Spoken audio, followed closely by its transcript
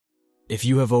If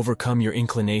you have overcome your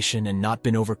inclination and not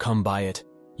been overcome by it,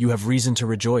 you have reason to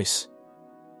rejoice.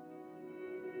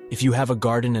 If you have a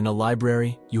garden and a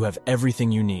library, you have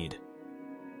everything you need.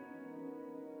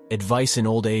 Advice in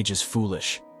old age is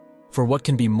foolish, for what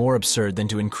can be more absurd than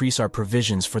to increase our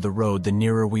provisions for the road the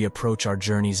nearer we approach our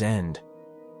journey's end?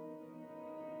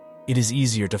 It is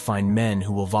easier to find men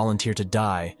who will volunteer to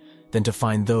die than to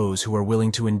find those who are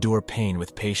willing to endure pain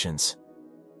with patience.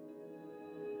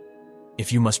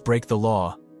 If you must break the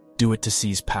law, do it to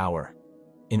seize power.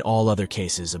 In all other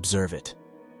cases, observe it.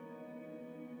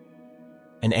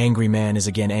 An angry man is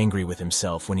again angry with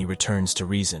himself when he returns to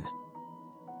reason.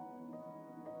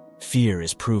 Fear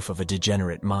is proof of a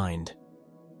degenerate mind.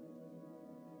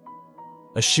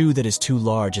 A shoe that is too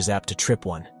large is apt to trip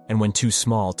one, and when too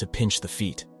small, to pinch the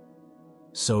feet.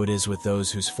 So it is with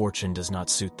those whose fortune does not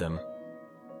suit them.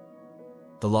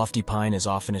 The lofty pine is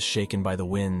oftenest shaken by the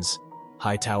winds,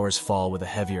 high towers fall with a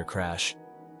heavier crash,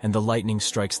 and the lightning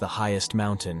strikes the highest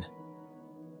mountain.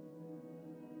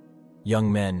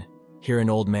 Young men, hear an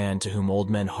old man to whom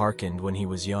old men hearkened when he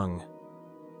was young.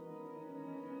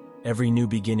 Every new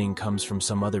beginning comes from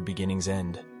some other beginning's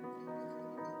end.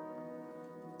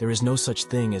 There is no such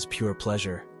thing as pure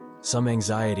pleasure. Some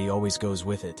anxiety always goes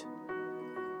with it.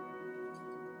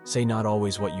 Say not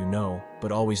always what you know,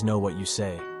 but always know what you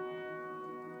say.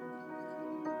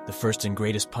 The first and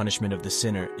greatest punishment of the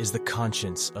sinner is the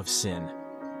conscience of sin.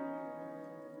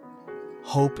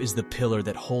 Hope is the pillar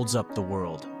that holds up the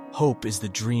world. Hope is the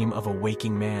dream of a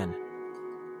waking man.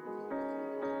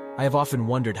 I have often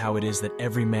wondered how it is that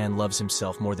every man loves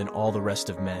himself more than all the rest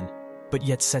of men, but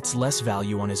yet sets less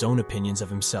value on his own opinions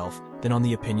of himself than on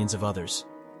the opinions of others.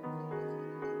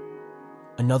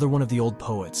 Another one of the old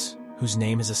poets, whose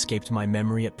name has escaped my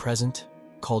memory at present,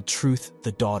 called Truth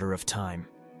the daughter of time.